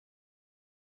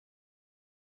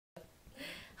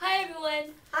Hi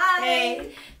everyone! Hi!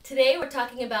 Hey. Today we're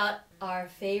talking about our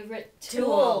favorite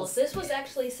tools. This was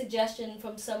actually a suggestion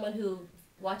from someone who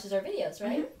watches our videos,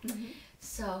 right? Mm-hmm.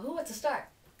 So who wants to start?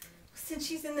 Since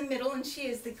she's in the middle and she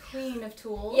is the queen of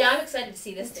tools. Yeah, I'm excited to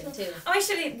see this thing too. Oh, I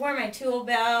should have worn my tool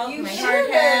belt, You my should hard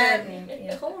hat.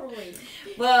 have. Totally.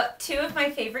 Well, two of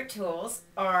my favorite tools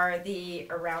are the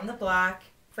Around the Block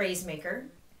phrase maker.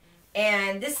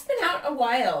 And this has been out a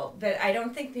while, but I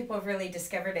don't think people have really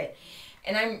discovered it.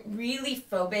 And I'm really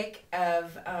phobic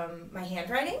of my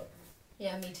handwriting.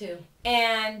 Yeah, me too.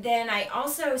 And then I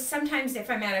also, sometimes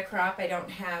if I'm at a crop, I don't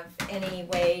have any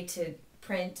way to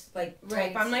print, like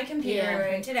type on my computer and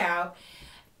print it out.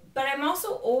 But I'm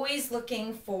also always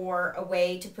looking for a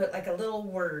way to put like a little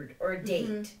word or a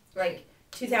date, like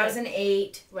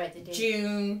 2008, the date.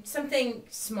 June, something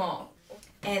small.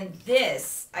 And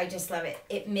this, I just love it.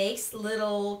 It makes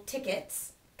little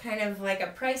tickets, kind of like a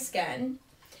price gun.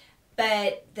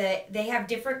 But they have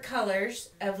different colors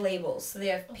of labels. So they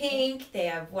have pink, they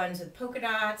have ones with polka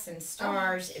dots and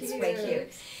stars. It's way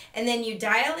cute. And then you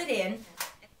dial it in,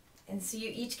 and so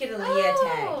you each get a Leah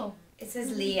tag. It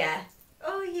says Leah.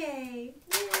 Oh, yay.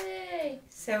 Yay!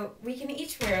 So we can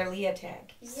each wear a Leah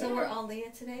tag. Yeah. So we're all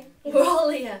Leah today? We're all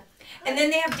Leah. And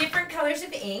then they have different colors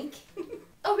of ink.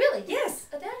 Oh, really? Yes.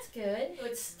 Oh, that's good. So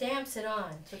it stamps it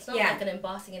on. So it's not Yeah. like an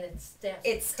embossing and it stamps it.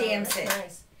 It stamps it. That's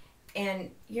nice.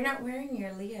 And you're not wearing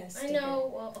your Leah sticker. I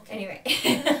know. Well, okay. Anyway.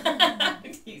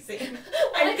 I'm teasing. When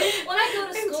I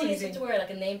go to I'm school, you teasing. used to wear like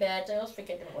a name badge. I always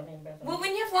forget what name badge. Well,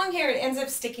 when you have long hair, it ends up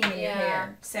sticking in your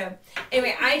hair. So,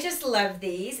 anyway, I just love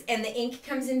these. And the ink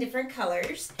comes in different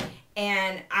colors.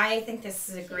 And I think this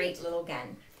is a great little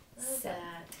gun. Love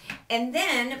that. And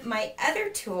then my other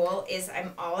tool is,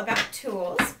 I'm all about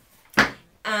tools.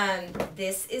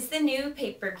 This is the new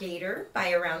paper gator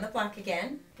by Around the Block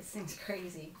again. This thing's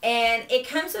crazy. And it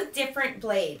comes with different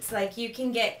blades. Like you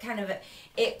can get kind of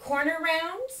it corner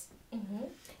rounds.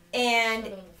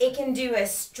 And it can do a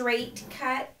straight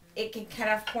cut. It can cut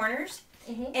off corners.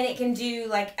 And it can do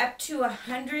like up to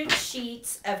 100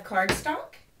 sheets of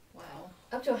cardstock. Wow.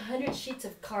 Up to 100 sheets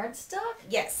of cardstock?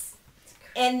 Yes.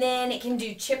 And then it can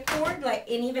do chipboard, like,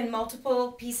 and even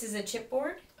multiple pieces of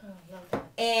chipboard. Oh, love that.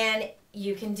 And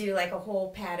you can do like a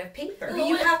whole pad of paper. Well,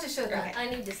 you have to show that. I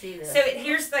need to see this. So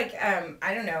here's like,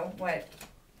 I don't know, what,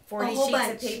 40 sheets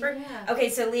of paper? Yeah. Okay,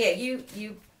 so Leah,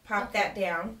 you pop that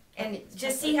down and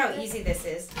just see how easy this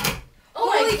is. Oh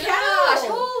my gosh!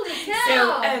 Holy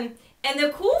cow! So, and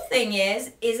the cool thing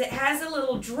is it has a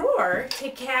little drawer to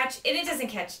catch, and it doesn't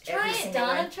catch every single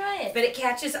Donna, one, try it. but it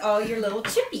catches all your little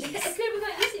chippies. It's good with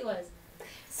how easy it was.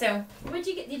 So, Where'd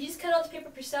you get? Did you just cut all the paper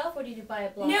up yourself, or did you buy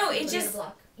a block? No, it just,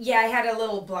 yeah, I had a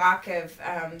little block of,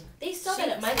 They sell that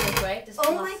at Michael's, right? Just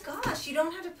Oh my gosh, you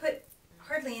don't have to put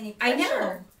hardly any I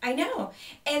pressure. know.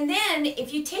 And then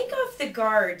if you take off the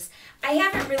guards, I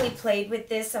haven't really played with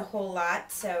this a whole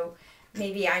lot, so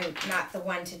maybe I'm not the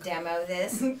one to demo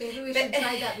this. Maybe we should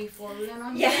try that before we went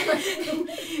on. Yeah.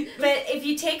 But if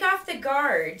you take off the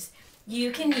guards,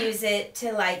 you can use it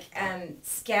to like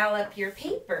scallop your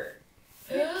paper.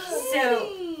 So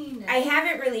I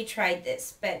haven't really tried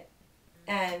this, but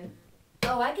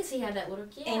oh, I can see how that would work.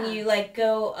 Yeah. and you like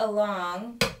go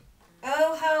along.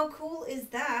 Oh, how cool is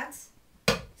that?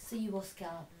 So you will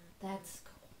scallop. That's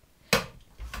cool.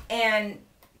 And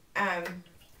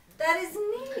That is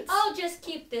neat. I'll just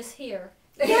keep this here.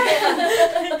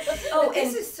 yeah. Oh,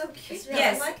 this is so cute.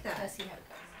 Yes. I like that. I see how it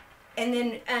goes. And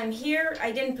then here,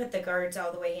 I didn't put the guards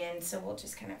all the way in, so we'll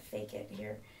just kind of fake it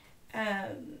here.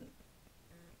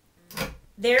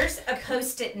 There's a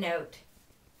Post-it note.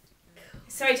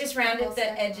 So I just rounded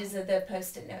the edges of the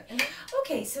Post-it note.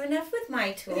 Okay, so enough with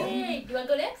my tool. Hey, you want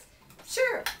to go next?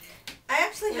 Sure. I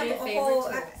actually What are have your a favorite whole.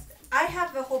 tools? I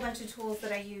have a whole bunch of tools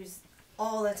that I use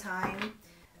all the time.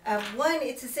 One,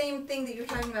 it's the same thing that you're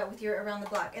talking about with your Around the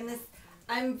Block, and this,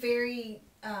 I'm very.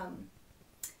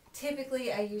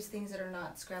 Typically, I use things that are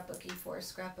not scrapbooky for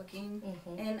scrapbooking,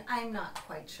 and I'm not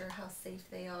quite sure how safe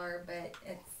they are, but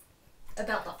it's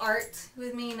about the art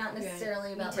with me, not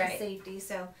necessarily about the safety.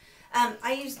 So,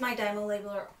 I use my Dymo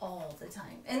labeler all the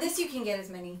time, and this you can get as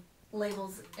many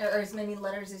labels or as many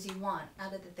letters as you want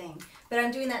out of the thing. But I'm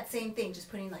doing that same thing,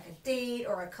 just putting like a date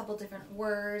or a couple different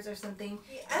words or something.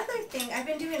 The other thing I've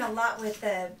been doing a lot with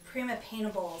the Prima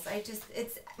paintables.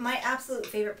 It's my absolute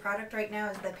favorite product right now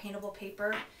is the paintable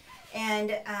paper.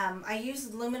 And I use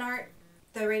Luminart,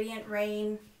 the Radiant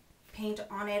Rain paint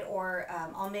on it, or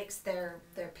I'll mix their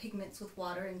pigments with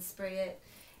water and spray it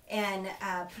and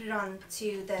put it on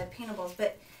to the paintables.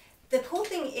 But the cool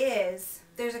thing is,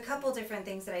 there's a couple different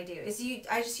things that I do.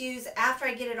 I just use, after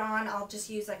I get it on, I'll just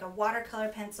use like a watercolor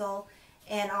pencil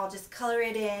and I'll just color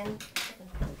it in.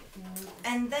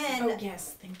 And then Oh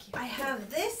yes, thank you. I have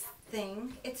this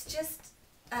thing. It's just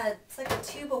it's like a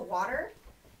tube of water,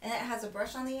 and it has a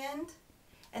brush on the end.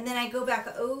 And then I go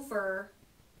back over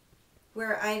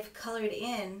where I've colored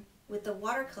in with the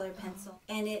watercolor pencil,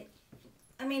 and it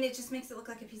just makes it look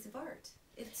like a piece of art.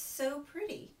 It's so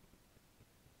pretty.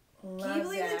 Can you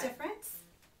believe the difference?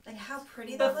 Like how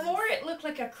pretty that looks? Before it looked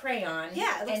like a crayon.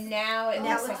 Yeah, it looks, and now it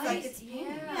looks like it's paint.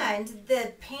 Yeah, and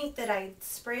the paint that I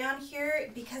spray on here,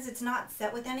 because it's not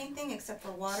set with anything except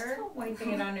for water. Still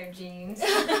wiping it on her jeans.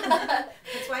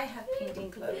 That's why I have painting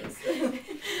clothes.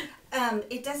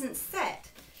 It doesn't set.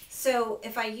 So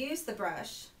if I use the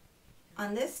brush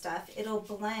on this stuff, it'll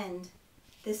blend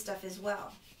this stuff as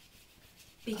well.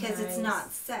 Because it's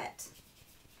not set.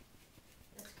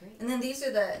 That's great. And then these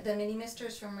are the mini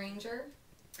misters from Ranger.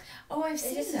 Oh, I've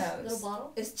seen those. Little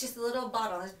bottle? It's just a little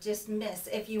bottle. It's just mist.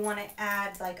 If you want to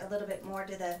add like a little bit more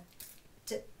to the...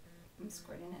 I'm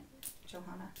squirting it,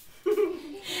 Johanna.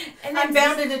 And I'm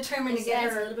bound and determined to get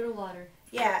her... a little bit of water.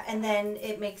 Yeah, and then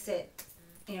it makes it,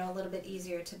 a little bit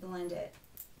easier to blend it.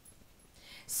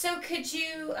 So could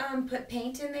you put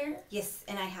paint in there? Yes,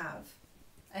 and I have.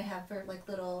 I have for like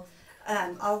little...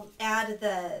 I'll add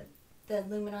the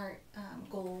Luminart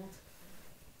gold.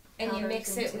 And you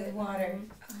mix it with water.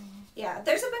 Mm-hmm. Yeah,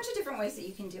 there's a bunch of different ways that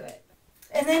you can do it.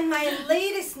 And then my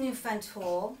latest new fun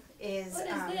tool is... What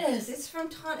is this? This is from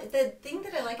Tawny. The thing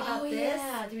that I like about this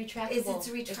the retractable. is it's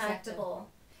retractable.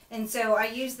 And so I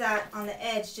use that on the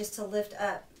edge just to lift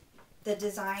up the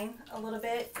design a little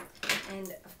bit. And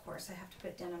of course I have to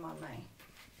put denim on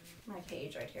my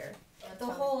page right here. The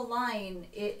whole line,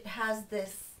 it has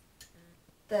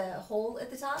the hole at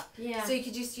the top. Yeah. So you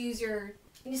could just use your...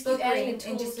 You just keep adding the and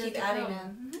tools just keep as they adding come.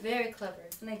 them. Mm-hmm. Very clever.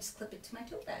 And I just clip it to my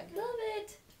tote bag. Love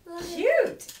it. Love it.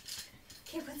 Cute.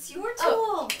 Okay, what's your tool?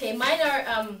 Oh, okay, mine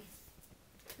are,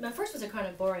 my first ones are kind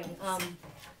of boring.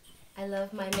 I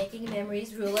love my Making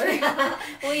Memories ruler.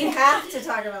 We have to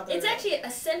talk about that. It's actually a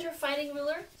center finding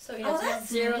ruler. So you know, it's that's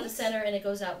 0 in the neat. center and it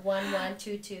goes out 1, 1,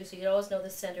 2, 2. So you always know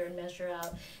the center and measure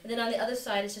out. And then on the other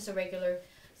side, it's just a regular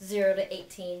 0 to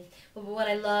 18. But what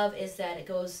I love is that it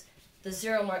goes... The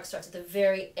 0 mark starts at the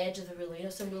very edge of the ruler. You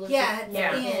know, some rulers Yeah.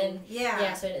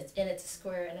 Yeah, so it's a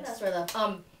square, and that's what I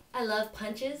love. I love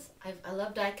punches. I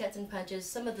love die cuts and punches.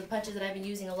 Some of the punches that I've been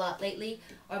using a lot lately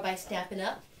are by Stampin'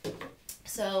 Up.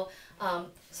 So,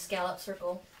 scallop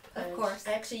circle punch. Of course.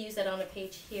 I actually use that on a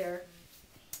page here.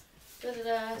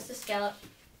 It's a scallop.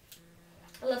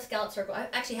 I love scallop circle. I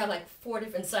actually have like 4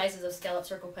 different sizes of scallop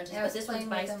circle punches, but this one's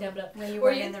by Stampin' Up. When you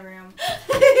were in the room.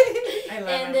 I love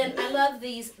And them. then I love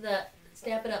the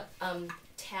Stampin' Up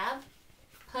tab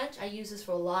punch. I use this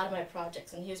for a lot of my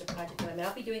projects, and here's a project that I'm at.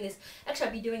 I'll be doing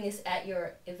this at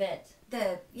your event.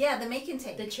 The make and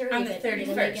take. The charity On the event.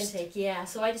 31st. Make and take, yeah.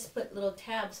 So I just put little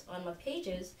tabs on my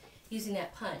pages using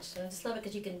that punch. And I just love it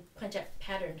because you can punch out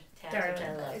patterned tabs, which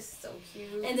I That love. is so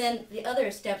cute. And then the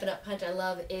other Stampin' Up punch I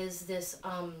love is this,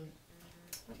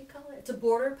 what do you call it? It's a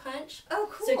border punch. Oh,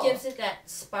 cool. So it gives it that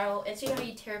spiral. It's, you know how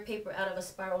you tear paper out of a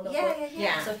spiral notebook?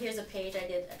 Yeah. So here's a page I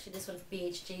did. Actually, this one's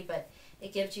BHG, but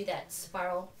it gives you that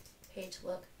spiral page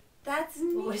look. That's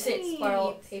neat. What is it?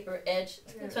 Spiral paper edge.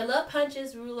 So I love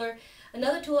punches, ruler.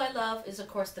 Another tool I love is, of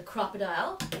course, the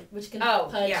crocodile, which can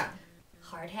punch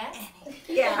hard hat.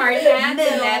 Yeah. Hard hats,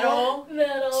 metal,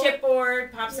 Metal.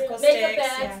 chipboard, popsicle Makeup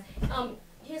sticks. bags.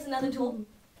 Here's another tool.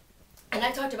 And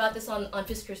I talked about this on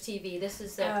Fiskars TV. This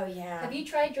is the... Oh, yeah. Have you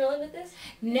tried drilling with this?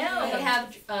 No. I'm going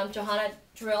to have Johanna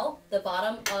drill the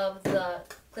bottom of the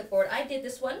clipboard. I did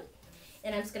this one,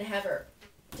 and I'm just going to have her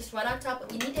just right on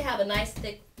top. You need to have a nice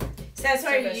thick... So that's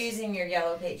why you're surface. using your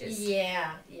yellow pages.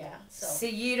 Yeah. So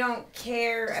you don't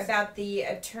care about the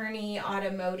attorney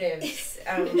automotives.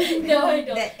 No, I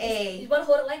don't. The A. You want to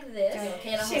hold it like this.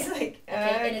 Okay, and I'll She's hold it. like,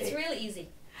 Okay, and it's really easy.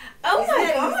 oh Isn't my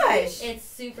that gosh. It's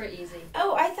super easy.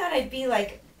 Oh, I thought I'd be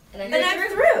like, And then I'm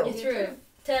through. You're through.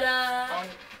 Ta-da! And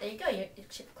there you go. Your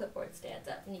clipboard stands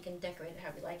up, and you can decorate it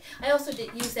however you like. I also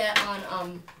did use that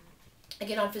on,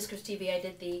 again on Fiskars TV. I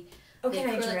did the... oh, can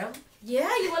I acrylic- drill?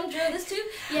 Yeah, you want to drill this too?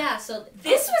 Yeah, so...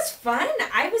 This was fun.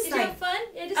 I was Did you like, have fun?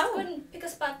 Yeah, just go ahead and pick a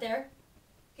spot there.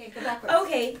 Okay, go backwards.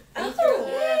 okay. And Oh,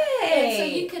 And so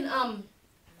yay. you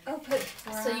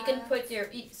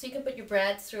can put your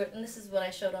brads through it, and this is what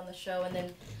I showed on the show, and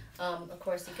then of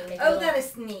course you can make that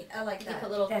is neat. I like you can that.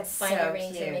 put little That's finer so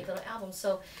rings cute. and make little albums.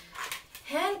 So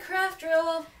handcraft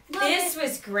drill. Love This it.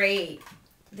 was great.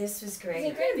 This was great. Is it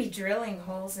You're going to be drilling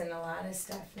holes in a lot of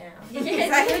stuff now. Yeah,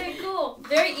 it's very cool.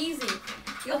 Very easy.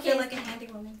 You'll Okay. feel like a handy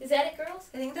woman. Is that it, girls?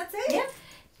 I think that's it. Yeah.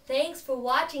 Thanks for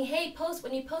watching. Hey,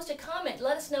 when you post a comment,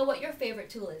 let us know what your favorite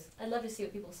tool is. I'd love to see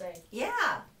what people say.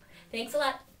 Yeah. Thanks a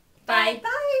lot. Bye.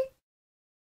 Bye.